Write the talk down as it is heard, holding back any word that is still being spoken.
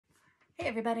Hey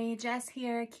everybody, Jess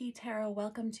here, Key Tarot.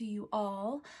 Welcome to you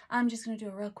all. I'm just going to do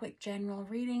a real quick general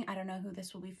reading. I don't know who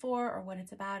this will be for or what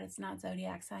it's about. It's not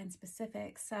zodiac sign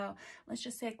specific. So let's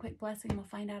just say a quick blessing. We'll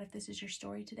find out if this is your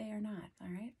story today or not. All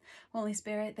right. Holy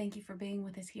Spirit, thank you for being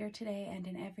with us here today and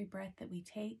in every breath that we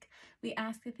take. We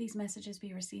ask that these messages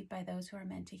be received by those who are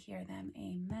meant to hear them.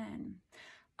 Amen.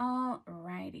 All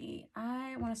righty.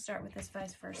 I want to start with this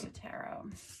Vice Versa Tarot.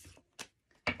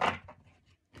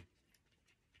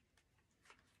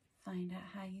 Find out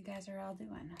how you guys are all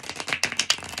doing.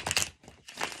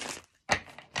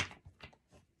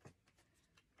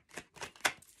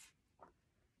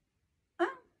 Oh.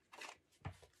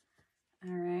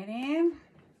 Alrighty.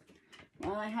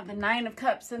 Well, I have the Nine of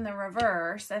Cups in the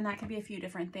reverse, and that can be a few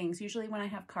different things. Usually when I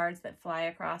have cards that fly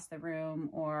across the room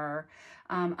or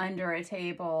under a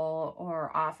table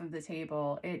or off of the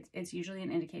table, it's usually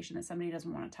an indication that somebody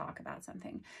doesn't want to talk about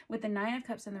something. With the Nine of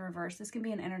Cups in the reverse, this can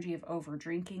be an energy of over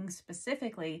drinking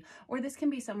specifically, or this can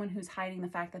be someone who's hiding the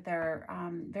fact that they're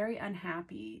very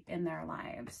unhappy in their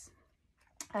lives.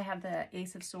 I have the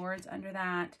Ace of Swords under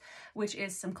that, which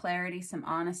is some clarity, some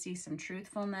honesty, some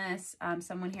truthfulness.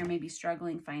 Someone here may be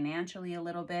struggling financially a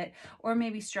little bit, or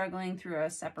maybe struggling through a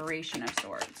separation of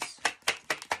sorts.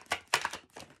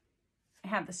 I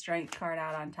have the Strength card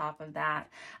out on top of that.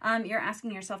 You're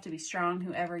asking yourself to be strong,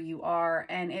 whoever you are,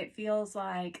 and it feels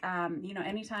like, you know,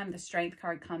 anytime the Strength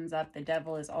card comes up, the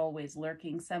devil is always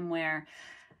lurking somewhere.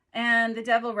 And the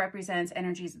devil represents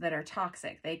energies that are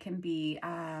toxic. They can be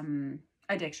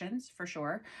addictions, for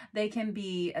sure. They can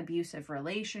be abusive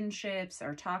relationships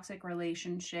or toxic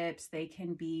relationships. They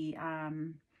can be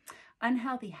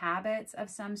unhealthy habits of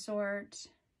some sort.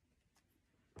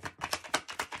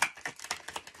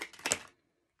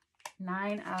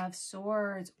 Nine of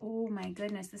Swords. Oh my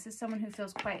goodness. This is someone who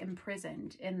feels quite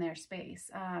imprisoned in their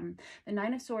space. The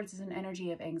Nine of Swords is an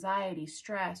energy of anxiety,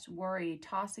 stress, worry,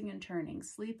 tossing and turning,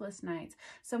 sleepless nights.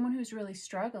 Someone who's really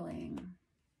struggling.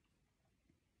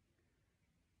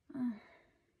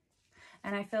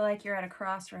 And I feel like you're at a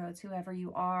crossroads, whoever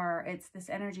you are. It's this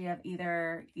energy of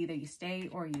either you stay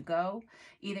or you go.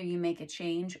 Either you make a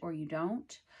change or you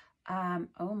don't.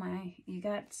 Oh my, you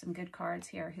got some good cards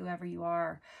here, whoever you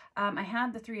are. I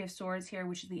have the Three of Swords here,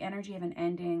 which is the energy of an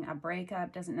ending, a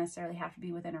breakup. Doesn't necessarily have to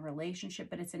be within a relationship,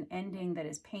 but it's an ending that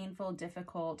is painful,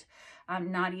 difficult,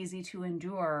 not easy to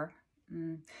endure.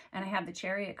 And I have the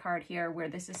Chariot card here, where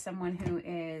this is someone who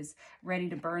is ready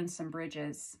to burn some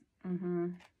bridges.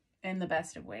 In the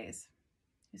best of ways.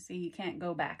 You see, you can't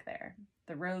go back there.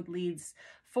 The road leads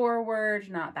forward,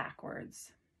 not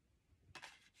backwards.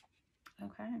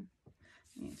 Okay.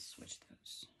 Let me switch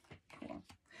those. Cool.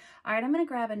 All right, I'm going to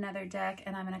grab another deck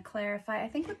and I'm going to clarify. I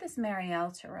think with this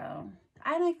Marielle Tarot,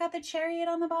 and I got the Chariot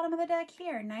on the bottom of the deck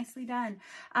here. Nicely done.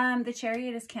 The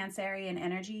Chariot is Cancerian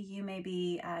energy. You may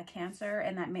be Cancer,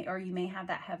 and that may, or you may have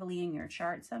that heavily in your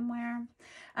chart somewhere.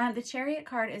 The Chariot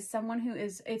card is someone who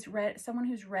is someone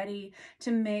who's ready to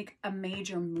make a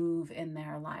major move in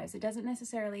their lives. It doesn't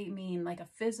necessarily mean like a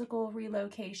physical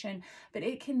relocation, but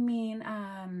it can mean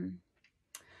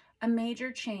a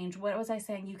major change. What was I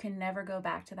saying? You can never go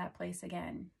back to that place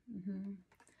again.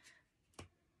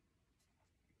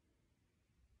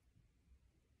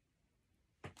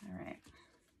 All right.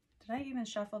 Did I even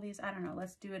shuffle these? I don't know.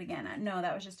 Let's do it again. No,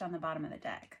 that was just on the bottom of the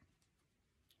deck.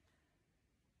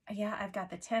 Yeah, I've got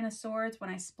the Ten of Swords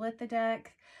when I split the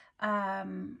deck.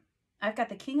 I've got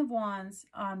the King of Wands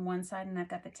on one side and I've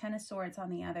got the Ten of Swords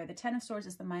on the other. The Ten of Swords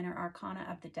is the minor arcana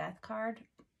of the Death card.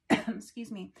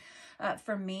 Excuse me.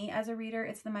 For me as a reader,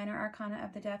 it's the minor arcana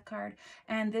of the Death card.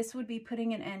 And this would be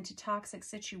putting an end to toxic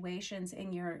situations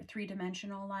in your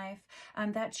three-dimensional life.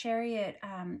 That Chariot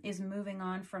is moving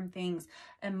on from things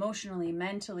emotionally,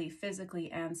 mentally, physically,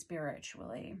 and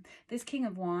spiritually. This King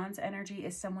of Wands energy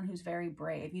is someone who's very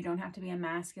brave. You don't have to be a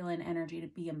masculine energy to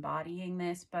be embodying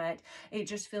this, but it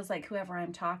just feels like whoever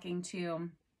I'm talking to,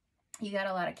 you got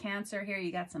a lot of Cancer here.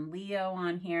 You got some Leo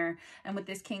on here. And with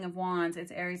this King of Wands,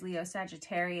 it's Aries, Leo,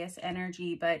 Sagittarius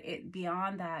energy. But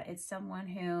beyond that, it's someone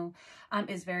who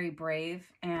is very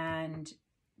brave and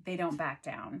they don't back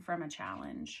down from a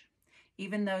challenge.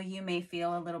 Even though you may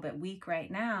feel a little bit weak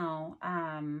right now,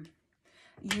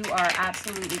 you are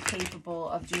absolutely capable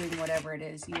of doing whatever it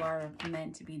is you are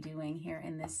meant to be doing here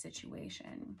in this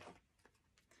situation.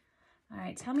 All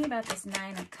right, tell me about this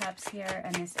Nine of Cups here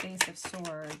and this Ace of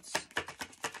Swords.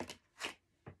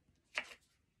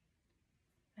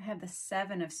 I have the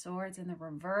Seven of Swords in the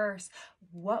reverse.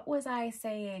 What was I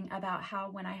saying about how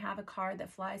when I have a card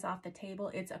that flies off the table,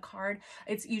 it's a card,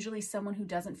 it's usually someone who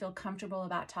doesn't feel comfortable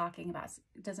talking about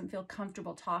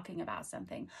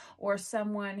something, or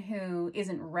someone who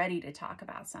isn't ready to talk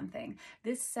about something.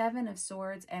 This Seven of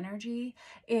Swords energy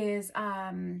is,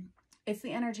 it's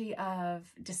the energy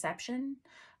of deception.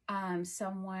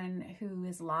 Someone who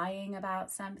is lying about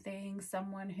something,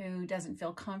 someone who doesn't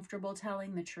feel comfortable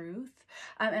telling the truth.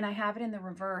 And I have it in the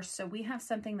reverse. So we have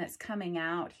something that's coming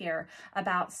out here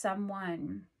about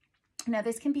someone. Now,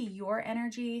 this can be your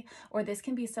energy, or this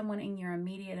can be someone in your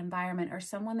immediate environment, or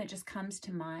someone that just comes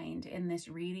to mind in this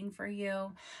reading for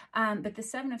you. But the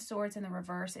Seven of Swords in the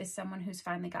reverse is someone who's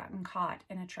finally gotten caught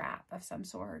in a trap of some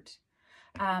sort,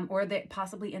 or that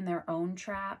possibly in their own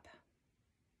trap.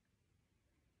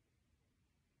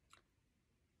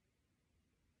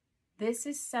 This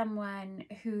is someone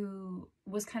who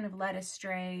was kind of led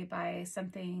astray by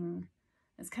something.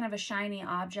 It's kind of a shiny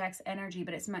object's energy,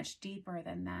 but it's much deeper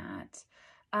than that.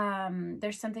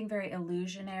 There's something very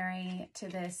illusionary to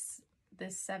this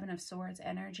Seven of Swords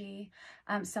energy.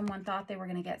 Someone thought they were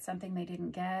going to get something they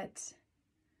didn't get,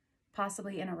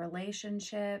 possibly in a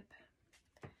relationship,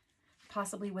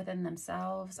 possibly within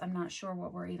themselves. I'm not sure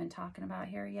what we're even talking about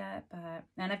here yet, but,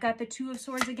 and I've got the Two of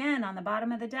Swords again on the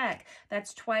bottom of the deck.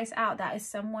 That's twice out. That is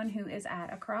someone who is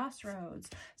at a crossroads.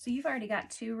 So you've already got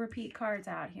 2 repeat cards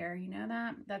out here. You know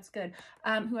that? That's good.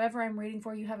 Whoever I'm reading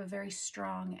for, you have a very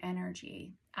strong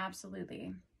energy.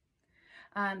 Absolutely.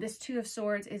 This Two of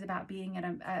Swords is about being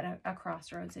at a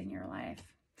crossroads in your life.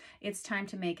 It's time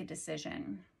to make a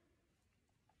decision.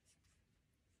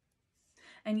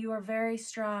 And you are very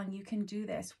strong. You can do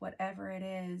this, whatever it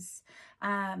is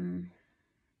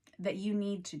that you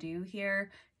need to do here.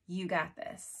 You got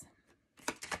this.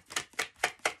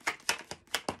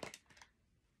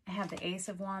 I have the Ace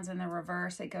of Wands in the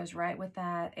reverse. It goes right with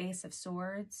that Ace of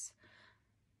Swords.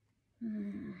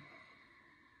 Oh,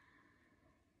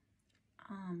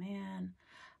 man.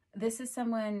 This is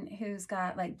someone who's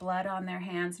got like blood on their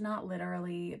hands, not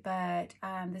literally, but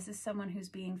this is someone who's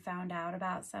being found out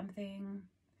about something.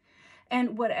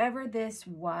 And whatever this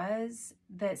was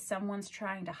that someone's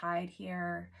trying to hide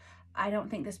here, I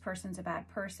don't think this person's a bad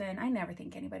person. I never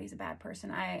think anybody's a bad person.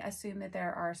 I assume that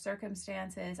there are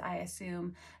circumstances. I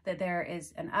assume that there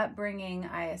is an upbringing.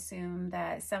 I assume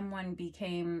that someone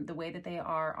became the way that they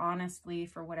are, honestly,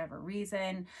 for whatever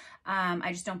reason.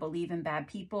 I just don't believe in bad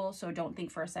people, so don't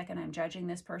think for a second I'm judging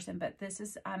this person. But this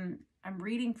is, I'm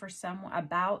reading for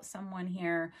about someone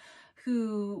here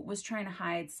who was trying to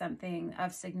hide something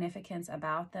of significance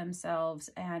about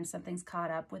themselves, and something's caught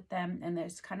up with them, and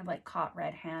there's kind of like caught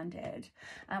red-handed.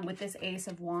 With this Ace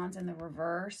of Wands in the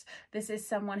reverse, this is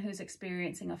someone who's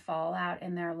experiencing a fallout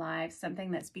in their life,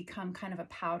 something that's become kind of a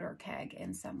powder keg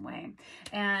in some way,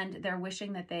 and they're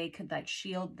wishing that they could like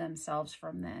shield themselves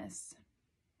from this.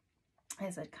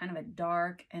 It's a kind of a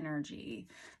dark energy,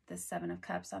 the Seven of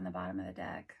Cups on the bottom of the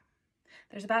deck.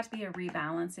 There's about to be a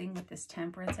rebalancing with this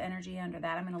Temperance energy under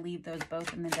that. I'm going to leave those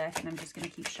both in the deck, and I'm just going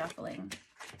to keep shuffling.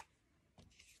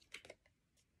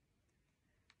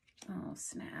 Oh,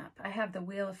 snap. I have the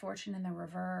Wheel of Fortune in the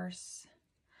reverse.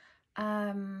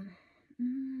 The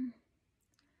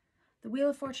Wheel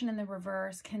of Fortune in the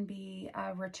reverse can be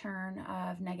a return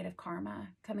of negative karma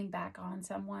coming back on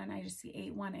someone. I just see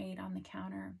 818 on the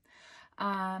counter.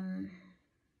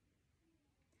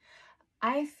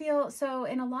 I feel, so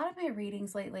in a lot of my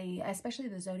readings lately, especially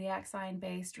the zodiac sign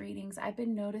based readings, I've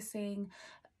been noticing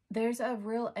there's a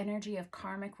real energy of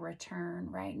karmic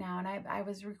return right now. And I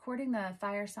was recording the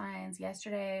fire signs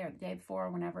yesterday or the day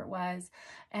before, whenever it was.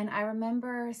 And I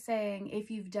remember saying, if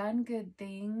you've done good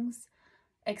things,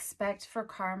 expect for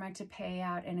karma to pay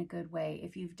out in a good way.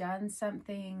 If you've done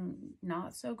something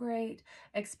not so great,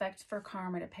 expect for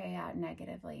karma to pay out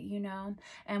negatively, you know?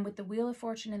 And with the Wheel of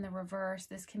Fortune in the reverse,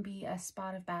 this can be a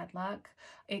spot of bad luck.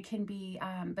 It can be,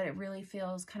 but it really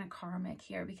feels kind of karmic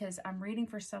here, because I'm reading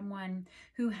for someone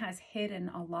who has hidden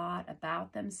a lot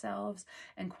about themselves.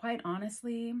 And quite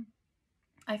honestly,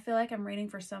 I feel like I'm reading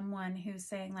for someone who's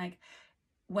saying, like,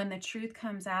 when the truth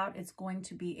comes out, it's going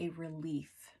to be a relief,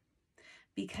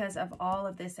 because of all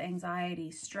of this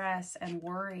anxiety, stress, and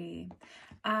worry.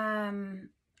 I'm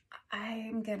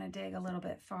going to dig a little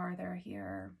bit farther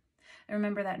here. I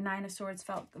remember that Nine of Swords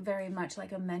felt very much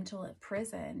like a mental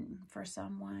prison for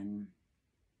someone.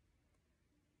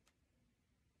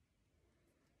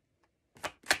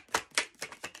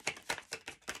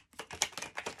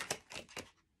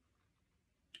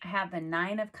 I have the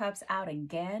Nine of Cups out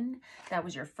again. That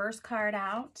was your first card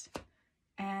out.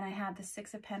 And I have the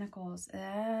Six of Pentacles,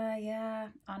 yeah,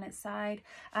 on its side.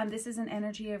 This is an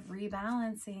energy of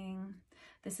rebalancing.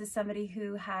 This is somebody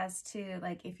who has to,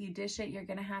 like, if you dish it, you're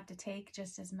going to have to take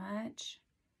just as much.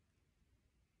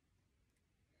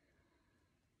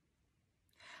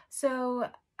 So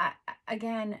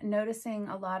again, noticing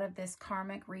a lot of this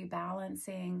karmic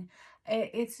rebalancing,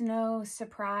 it's no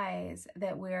surprise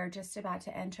that we're just about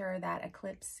to enter that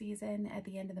eclipse season at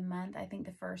the end of the month. I think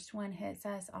the first one hits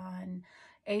us on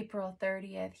April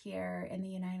 30th here in the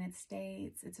United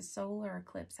States. It's a solar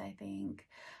eclipse, I think.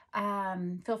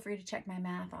 Feel free to check my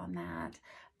math on that.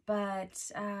 But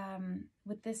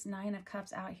with this Nine of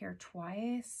Cups out here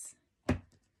twice,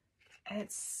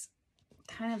 it's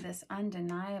kind of this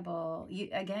undeniable,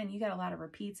 again, you got a lot of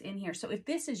repeats in here. So if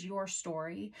this is your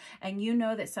story and you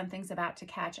know that something's about to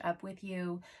catch up with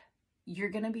you, you're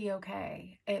going to be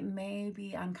okay. It may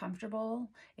be uncomfortable.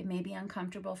 It may be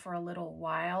uncomfortable for a little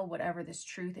while, whatever this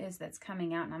truth is that's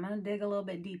coming out. And I'm going to dig a little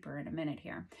bit deeper in a minute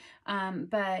here.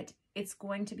 But it's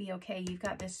going to be okay. You've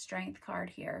got this Strength card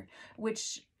here,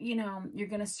 which, you know, you're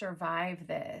going to survive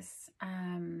this.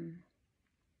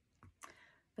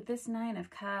 But this Nine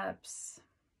of Cups,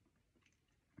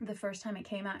 the first time it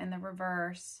came out in the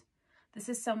reverse, this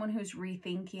is someone who's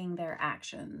rethinking their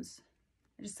actions.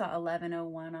 I just saw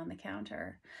 1101 on the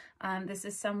counter. This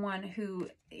is someone who,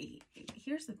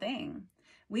 here's the thing.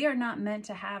 We are not meant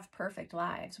to have perfect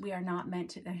lives. We are not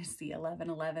meant to, I see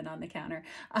 1111 on the counter.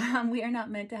 We are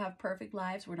not meant to have perfect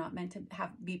lives. We're not meant to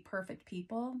be perfect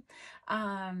people.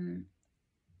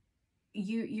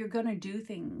 You're going to do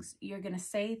things, you're going to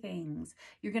say things,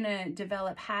 you're going to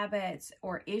develop habits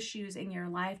or issues in your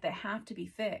life that have to be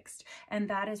fixed. And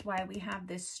that is why we have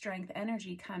this Strength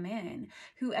energy come in.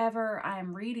 Whoever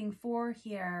I'm reading for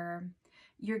here,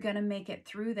 you're going to make it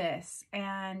through this.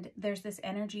 And there's this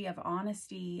energy of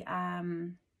honesty.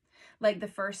 Like the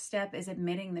first step is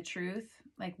admitting the truth,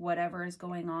 like whatever is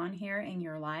going on here in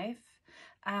your life.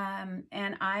 And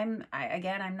I'm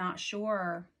not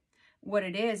sure what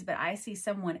it is, but I see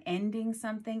someone ending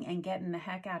something and getting the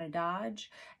heck out of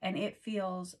Dodge, and it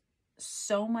feels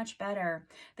so much better.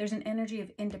 There's an energy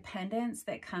of independence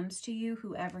that comes to you,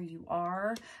 whoever you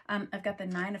are. I've got the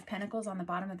Nine of Pentacles on the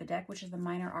bottom of the deck, which is the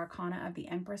minor arcana of the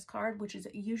Empress card, which is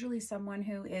usually someone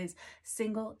who is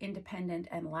single, independent,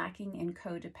 and lacking in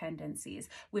codependencies,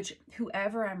 which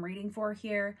whoever I'm reading for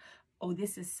here, oh,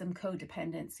 this is some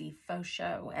codependency faux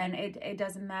show. And it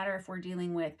doesn't matter if we're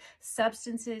dealing with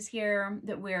substances here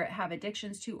that we have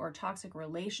addictions to, or toxic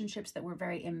relationships that we're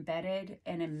very embedded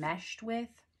and enmeshed with.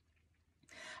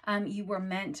 You were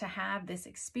meant to have this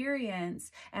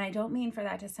experience. And I don't mean for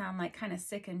that to sound like kind of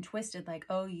sick and twisted, like,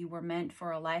 oh, you were meant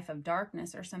for a life of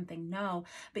darkness or something. No,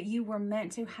 but you were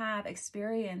meant to have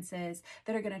experiences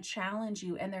that are going to challenge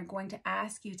you, and they're going to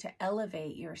ask you to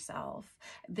elevate yourself.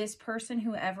 This person,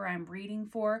 whoever I'm reading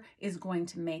for, is going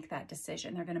to make that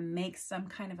decision. They're going to make some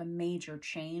kind of a major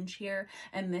change here.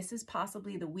 And this is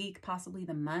possibly the week, possibly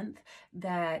the month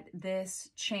that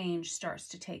this change starts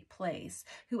to take place.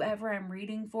 Whoever I'm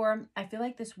reading for, I feel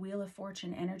like this Wheel of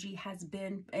Fortune energy has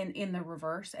been, in the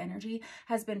reverse energy,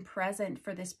 has been present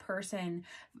for this person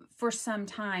for some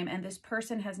time. And this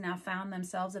person has now found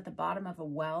themselves at the bottom of a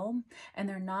well, and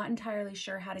they're not entirely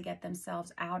sure how to get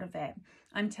themselves out of it.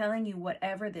 I'm telling you,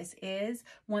 whatever this is,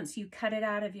 once you cut it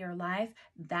out of your life,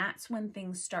 that's when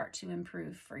things start to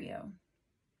improve for you.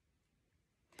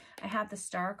 I have the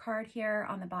Star card here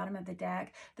on the bottom of the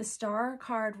deck. The Star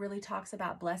card really talks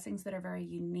about blessings that are very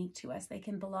unique to us. They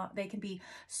can be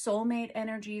soulmate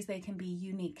energies. They can be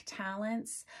unique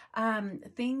talents,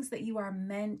 things that you are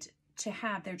meant to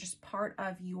have. They're just part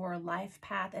of your life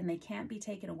path, and they can't be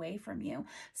taken away from you.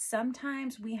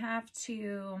 Sometimes we have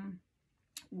to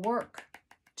work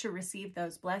to receive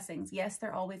those blessings. Yes,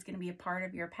 they're always going to be a part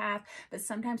of your path, but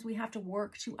sometimes we have to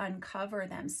work to uncover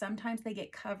them. Sometimes they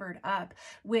get covered up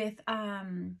with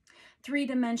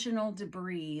three-dimensional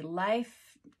debris,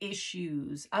 life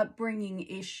issues, upbringing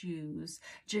issues,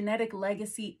 genetic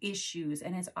legacy issues,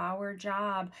 and it's our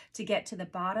job to get to the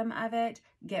bottom of it,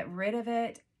 get rid of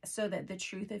it, so that the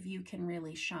truth of you can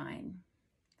really shine.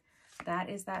 That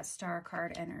is that Star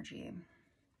card energy.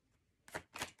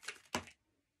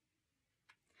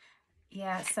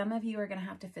 Yeah, some of you are going to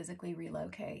have to physically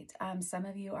relocate. Some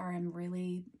of you are in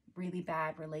really, really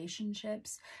bad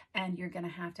relationships, and you're going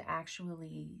to have to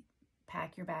actually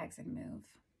pack your bags and move.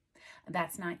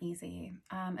 That's not easy,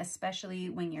 especially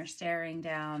when you're staring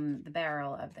down the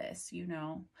barrel of this, you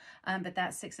know. But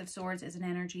that Six of Swords is an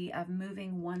energy of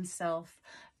moving oneself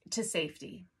to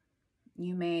safety.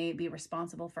 You may be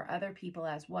responsible for other people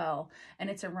as well. And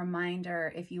it's a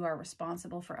reminder, if you are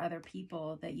responsible for other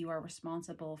people, that you are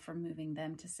responsible for moving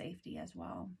them to safety as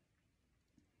well.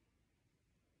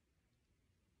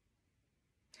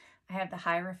 I have the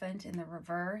Hierophant in the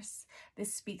reverse.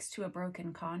 This speaks to a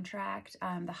broken contract.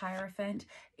 The Hierophant,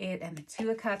 and the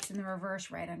Two of Cups in the reverse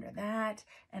right under that.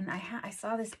 And I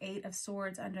saw this Eight of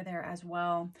Swords under there as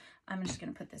well. I'm just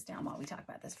going to put this down while we talk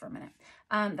about this for a minute.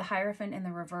 The Hierophant in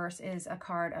the reverse is a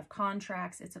card of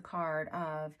contracts. It's a card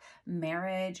of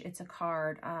marriage. It's a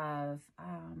card of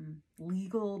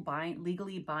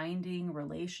legally binding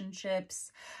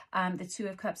relationships. The Two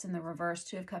of Cups in the reverse.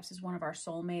 Two of Cups is one of our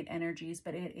soulmate energies,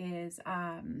 but it is,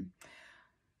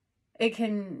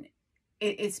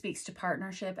 it speaks to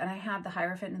partnership. And I have the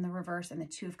Hierophant in the reverse and the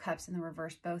Two of Cups in the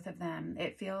reverse, both of them.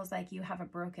 It feels like you have a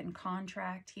broken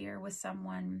contract here with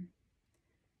someone.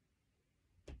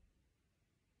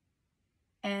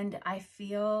 And I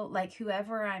feel like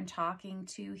whoever I'm talking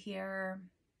to here,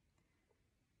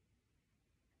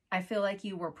 I feel like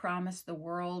you were promised the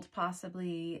world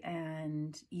possibly,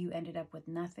 and you ended up with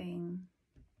nothing.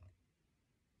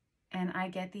 And I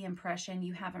get the impression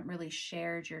you haven't really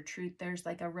shared your truth. There's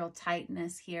like a real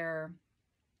tightness here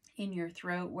in your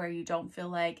throat where you don't feel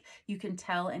like you can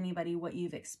tell anybody what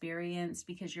you've experienced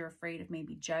because you're afraid of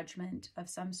maybe judgment of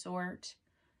some sort.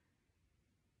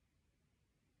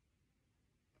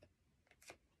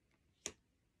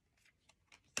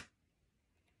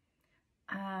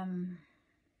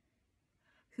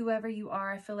 Whoever you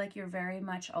are, I feel like you're very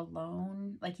much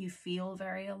alone, like you feel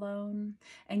very alone,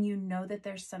 and you know that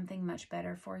there's something much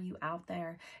better for you out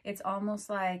there. It's almost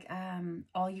like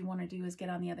all you want to do is get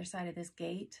on the other side of this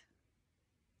gate,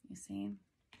 you see?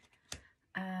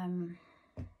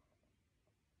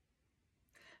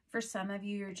 For some of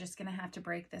you, you're just going to have to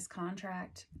break this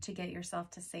contract to get yourself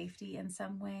to safety in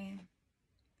some way.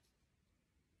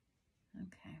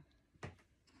 Okay.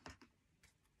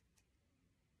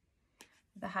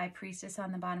 The High Priestess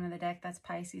on the bottom of the deck, that's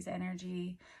Pisces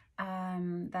energy.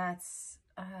 That's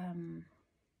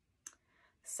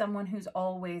someone who's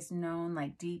always known,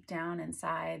 like deep down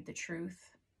inside, the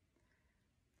truth.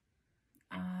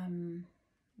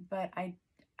 But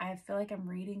I feel like I'm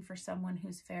reading for someone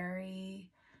who's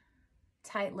very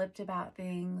tight-lipped about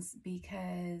things,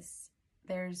 because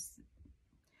there's,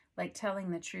 like,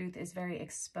 telling the truth is very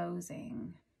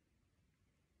exposing.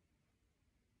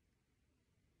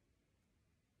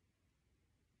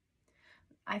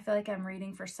 I feel like I'm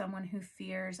reading for someone who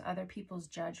fears other people's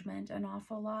judgment an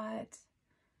awful lot.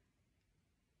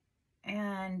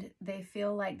 And they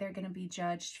feel like they're going to be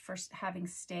judged for having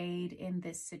stayed in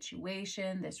this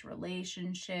situation, this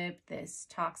relationship, this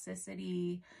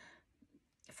toxicity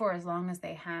for as long as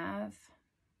they have.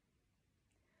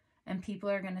 And people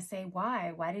are going to say,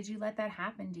 why? Why did you let that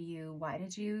happen to you? Why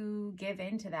did you give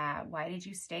in to that? Why did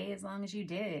you stay as long as you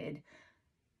did?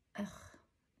 Ugh,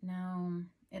 no.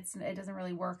 It doesn't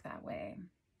really work that way.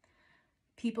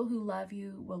 People who love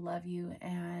you will love you,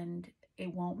 and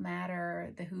it won't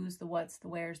matter the who's, the what's, the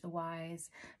where's, the why's.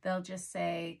 They'll just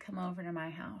say, come over to my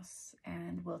house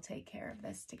and we'll take care of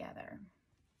this together.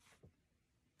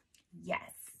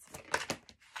 Yes.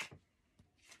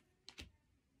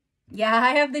 Yeah,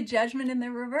 I have the Judgment in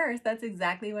the reverse. That's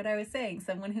exactly what I was saying.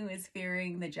 Someone who is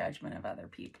fearing the judgment of other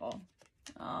people.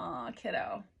 Oh,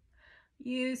 kiddo.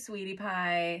 You sweetie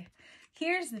pie.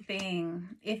 Here's the thing.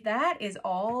 If that is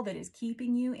all that is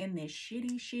keeping you in this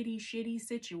shitty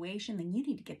situation, then you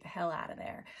need to get the hell out of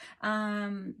there.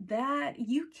 That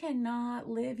you cannot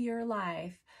live your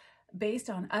life based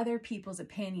on other people's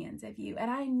opinions of you. And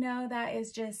I know that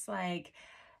is just like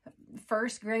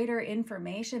first grader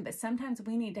information, but sometimes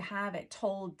we need to have it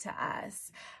told to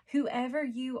us. Whoever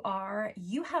you are,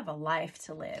 you have a life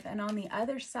to live. And on the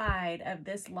other side of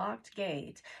this locked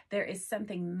gate, there is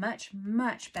something much,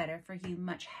 much better for you,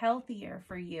 much healthier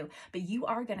for you. But you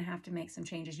are going to have to make some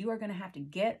changes. You are going to have to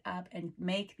get up and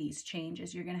make these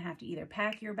changes. You're going to have to either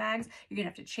pack your bags, you're going to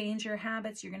have to change your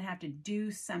habits, you're going to have to do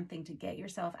something to get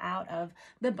yourself out of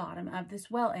the bottom of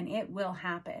this well, and it will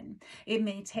happen. It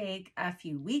may take a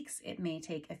few weeks. It may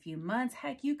take a few months.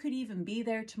 Heck, you could even be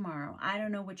there tomorrow. I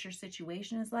don't know what your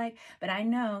situation is like, but I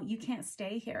know you can't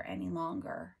stay here any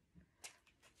longer.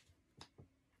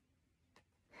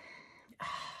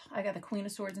 I got the Queen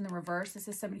of Swords in the reverse. This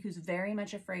is somebody who's very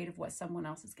much afraid of what someone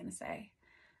else is going to say.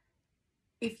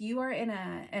 If you are in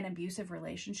an abusive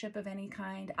relationship of any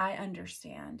kind, I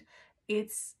understand.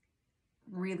 It's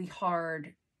really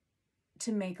hard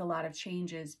to make a lot of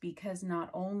changes, because not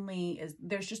only is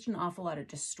there's just an awful lot of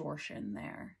distortion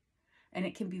there, and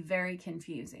it can be very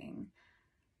confusing.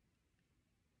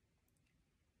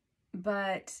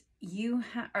 But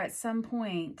at some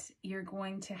point, you're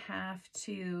going to have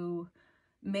to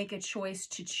make a choice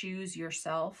to choose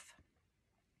yourself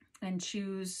and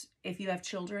choose, if you have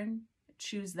children,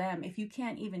 choose them. If you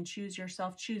can't even choose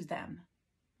yourself, choose them.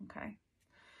 Okay.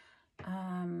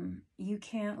 You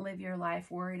can't live your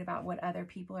life worried about what other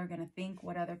people are going to think,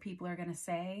 what other people are going to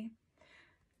say.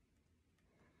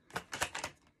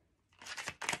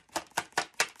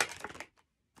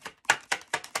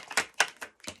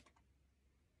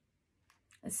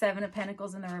 The Seven of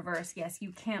Pentacles in the reverse. Yes,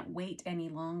 you can't wait any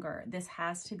longer. This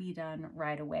has to be done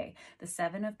right away. The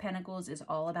Seven of Pentacles is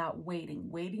all about waiting,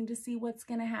 waiting to see what's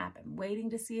going to happen, waiting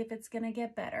to see if it's going to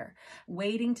get better,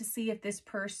 waiting to see if this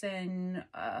person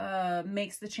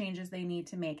makes the changes they need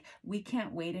to make. We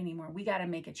can't wait anymore. We got to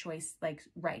make a choice like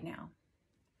right now.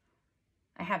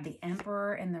 I have the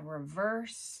Emperor in the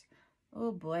reverse.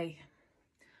 Oh boy.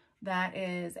 That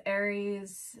is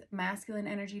Aries. Masculine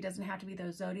energy doesn't have to be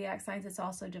those zodiac signs. It's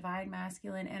also divine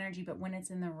masculine energy. But when it's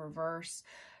in the reverse,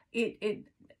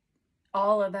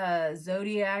 all of the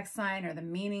zodiac sign or the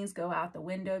meanings go out the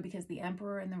window, because the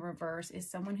Emperor in the reverse is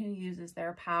someone who uses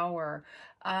their power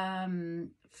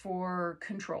for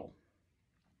control.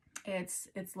 It's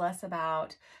less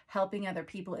about helping other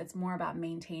people. It's more about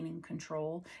maintaining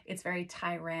control. It's very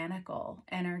tyrannical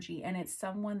energy, and it's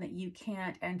someone that you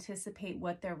can't anticipate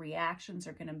what their reactions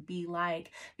are going to be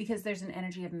like, because there's an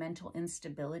energy of mental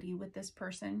instability with this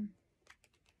person.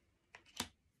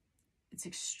 It's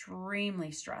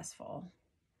extremely stressful.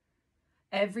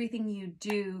 Everything you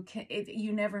do,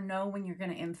 you never know when you're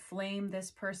going to inflame this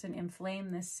person,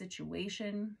 inflame this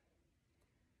situation.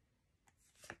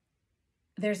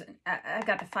 I've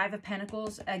got the Five of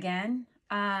Pentacles again.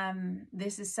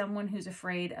 This is someone who's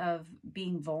afraid of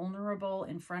being vulnerable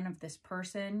in front of this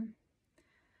person,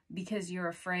 because you're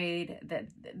afraid that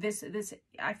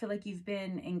I feel like you've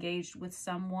been engaged with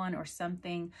someone or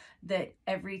something that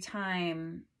every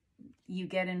time you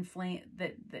get inflamed,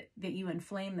 that you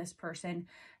inflame this person,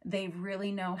 they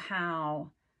really know how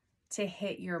to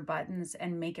hit your buttons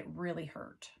and make it really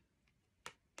hurt.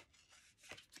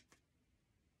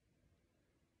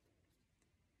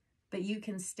 But you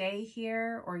can stay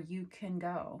here or you can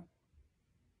go.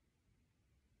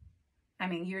 I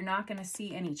mean, you're not going to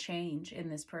see any change in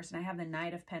this person. I have the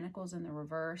Knight of Pentacles in the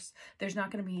reverse. There's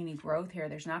not going to be any growth here.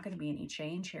 There's not going to be any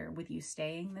change here with you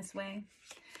staying this way.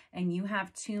 And you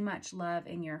have too much love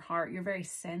in your heart. You're very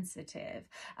sensitive.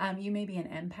 You may be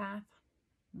an empath.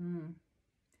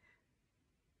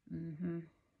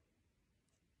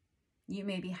 You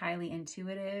may be highly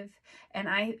intuitive. And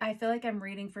I feel like I'm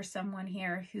reading for someone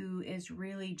here who is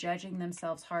really judging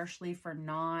themselves harshly for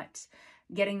not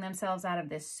getting themselves out of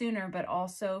this sooner, but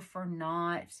also for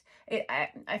not...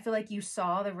 I feel like you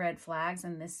saw the red flags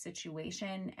in this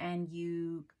situation and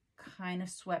you kind of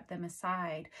swept them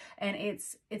aside. And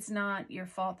it's not your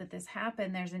fault that this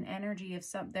happened. There's an energy of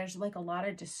there's like a lot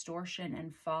of distortion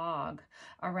and fog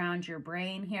around your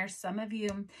brain here. Some of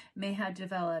you may have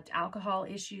developed alcohol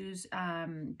issues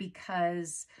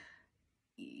because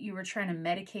you were trying to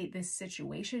medicate this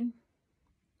situation.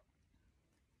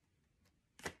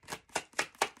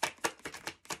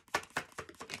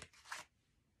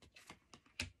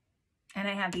 And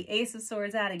I have the Ace of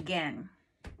Swords out again.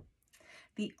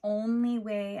 The only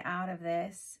way out of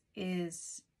this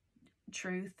is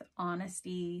truth,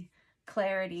 honesty,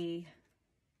 clarity.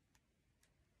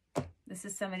 This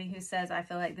is somebody who says, I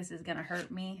feel like this is going to hurt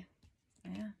me.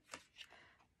 Yeah.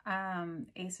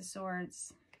 Ace of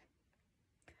Swords.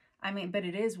 I mean, but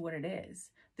it is what it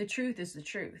is. The truth is the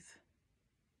truth,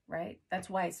 right? That's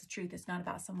why it's the truth. It's not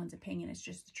about someone's opinion. It's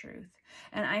just the truth.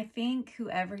 And I think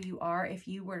whoever you are, if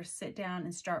you were to sit down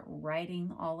and start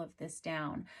writing all of this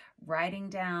down, writing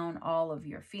down all of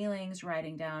your feelings,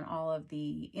 writing down all of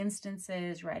the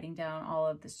instances, writing down all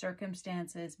of the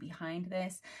circumstances behind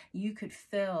this, you could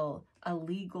fill a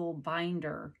legal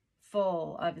binder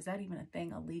full of, is that even a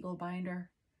thing, a legal binder?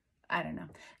 I don't know.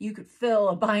 You could fill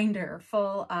a binder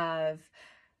full of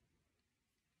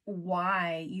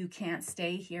why you can't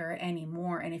stay here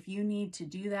anymore. And if you need to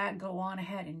do that, go on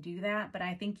ahead and do that. But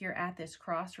I think you're at this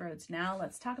crossroads now.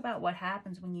 Let's talk about what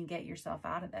happens when you get yourself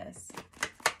out of this.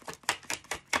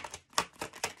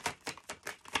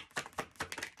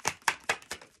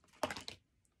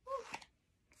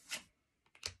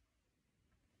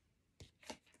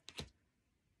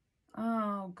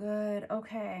 Oh, good.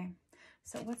 Okay.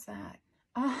 So what's that?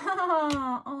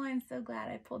 Oh, I'm so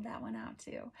glad I pulled that one out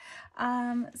too.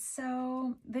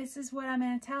 So this is what I'm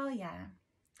going to tell you.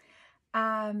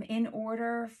 In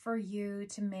order for you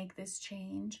to make this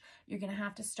change, you're going to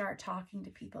have to start talking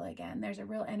to people again. There's a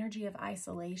real energy of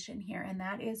isolation here, and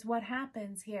that is what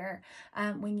happens here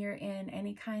when you're in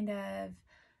any kind of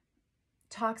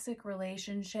toxic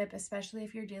relationship, especially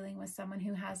if you're dealing with someone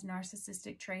who has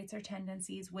narcissistic traits or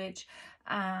tendencies, which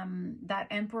that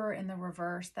Emperor in the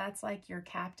reverse, that's like your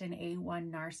Captain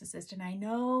A1 narcissist. And I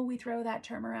know we throw that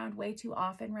term around way too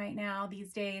often right now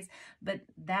these days, but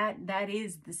that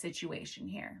is the situation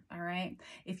here. All right.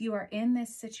 If you are in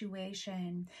this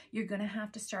situation, you're going to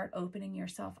have to start opening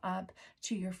yourself up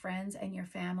to your friends and your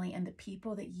family and the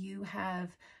people that you have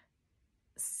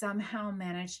somehow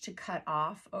managed to cut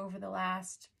off over the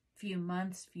last few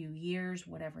months, few years,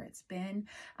 whatever it's been.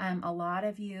 A lot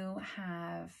of you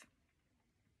have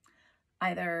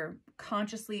either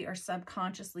consciously or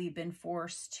subconsciously been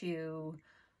forced to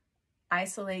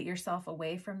isolate yourself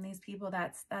away from these people.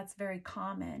 That's very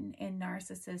common in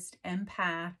narcissist,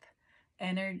 empath,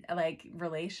 like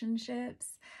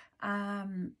relationships.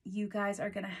 You guys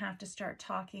are going to have to start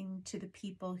talking to the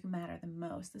people who matter the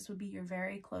most. This would be your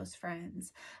very close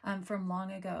friends from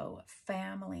long ago,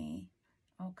 family,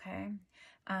 okay?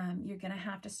 You're going to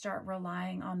have to start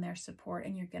relying on their support,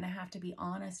 and you're going to have to be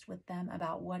honest with them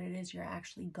about what it is you're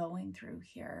actually going through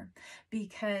here,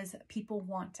 because people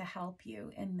want to help you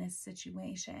in this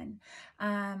situation.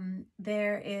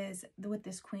 There is, with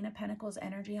this Queen of Pentacles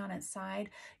energy on its side,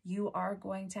 you are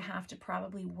going to have to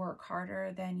probably work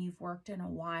harder than you've worked in a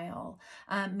while.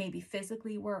 Maybe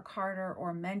physically work harder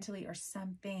or mentally or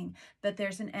something, but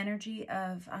there's an energy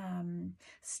of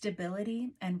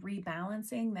stability and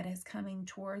rebalancing that is coming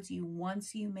towards you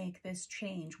once you make this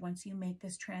change, once you make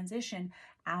this transition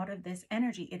out of this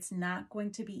energy. It's not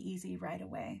going to be easy right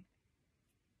away.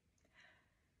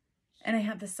 And I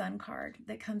have the Sun card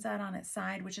that comes out on its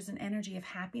side, which is an energy of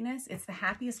happiness. It's the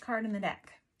happiest card in the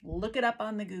deck. Look it up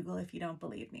on the Google if you don't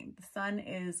believe me. The Sun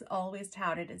is always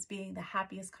touted as being the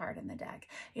happiest card in the deck.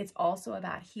 It's also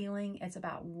about healing, it's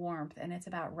about warmth, and it's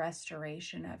about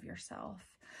restoration of yourself.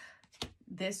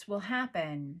 This will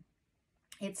happen.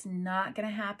 It's not going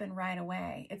to happen right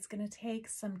away. It's going to take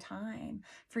some time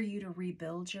for you to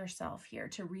rebuild yourself here,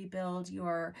 to rebuild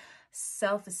your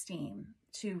self-esteem,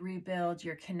 to rebuild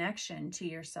your connection to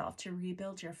yourself, to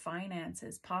rebuild your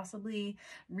finances, possibly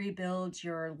rebuild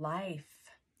your life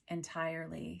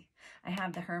entirely. I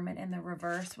have the Hermit in the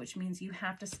reverse, which means you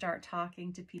have to start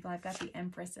talking to people. I've got the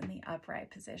Empress in the upright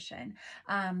position.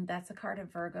 That's a card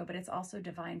of Virgo, but it's also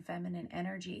divine feminine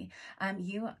energy.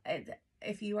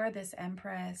 If you are this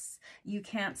Empress, you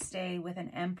can't stay with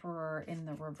an Emperor in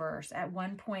the reverse. At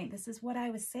one point, this is what I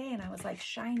was saying. I was like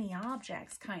shiny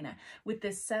objects, kind of, with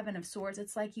this Seven of Swords.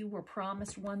 It's like you were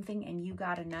promised one thing and you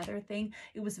got another thing.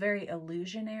 It was very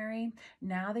illusionary.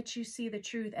 Now that you see the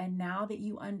truth, and now that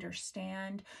you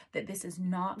understand that this is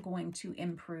not going to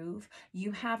improve,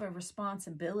 you have a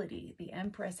responsibility. The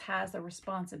Empress has a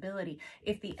responsibility.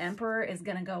 If the Emperor is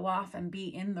going to go off and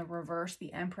be in the reverse,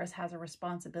 the Empress has a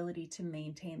responsibility to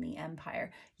maintain the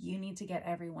empire. You need to get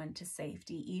everyone to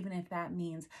safety, even if that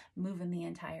means moving the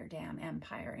entire damn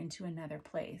empire into another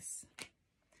place.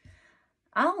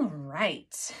 All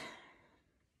right.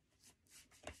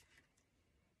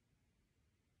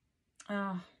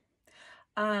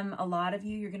 A lot of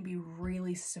you, you're going to be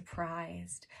really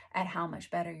surprised at how much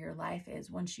better your life is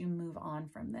once you move on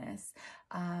from this.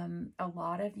 A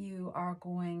lot of you are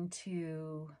going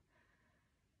to,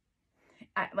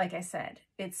 like I said,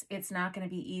 it's not going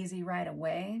to be easy right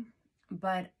away,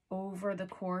 but over the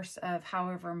course of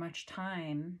however much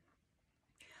time,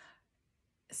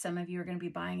 some of you are going to be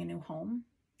buying a new home.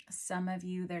 Some of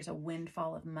you, there's a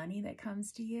windfall of money that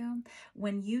comes to you.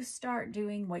 When you start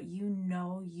doing what you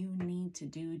know you need to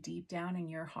do deep down in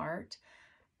your heart,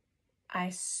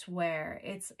 I swear,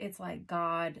 it's like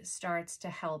God starts to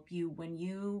help you. When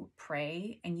you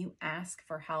pray and you ask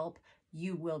for help,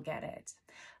 you will get it.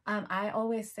 I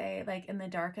always say, like, in the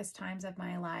darkest times of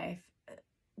my life,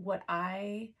 what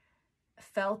I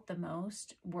felt the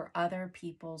most were other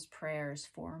people's prayers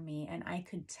for me. And I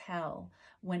could tell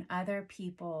when other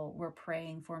people were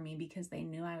praying for me because they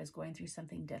knew I was going through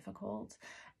something difficult.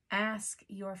 Ask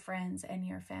your friends and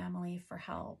your family for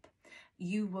help.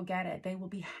 You will get it. They will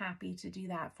be happy to do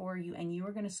that for you. And you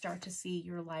are going to start to see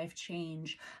your life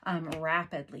change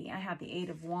rapidly. I have the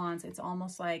Eight of Wands. It's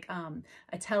almost like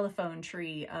a telephone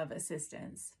tree of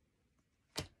assistance.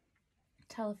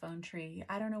 Telephone tree.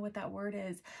 I don't know what that word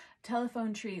is.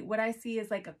 Telephone tree. What I see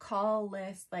is like a call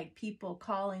list, like people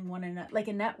calling one another, like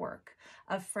a network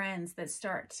of friends that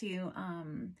start to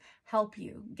help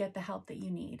you get the help that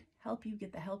you need. help you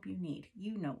get the help you need.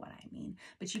 You know what I mean.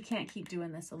 But you can't keep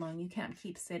doing this alone. You can't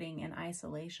keep sitting in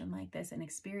isolation like this and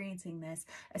experiencing this,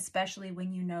 especially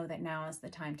when you know that now is the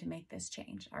time to make this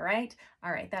change. All right?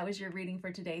 All right, that was your reading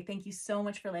for today. Thank you so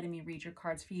much for letting me read your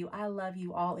cards for you. I love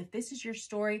you all. If this is your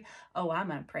story, oh, I'm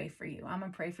going to pray for you. I'm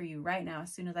going to pray for you right now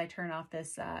as soon as I turn off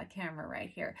this camera right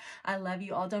here. I love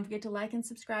you all. Don't forget to like and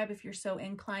subscribe if you're so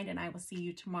inclined, and I will see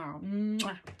you tomorrow.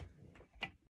 Mwah.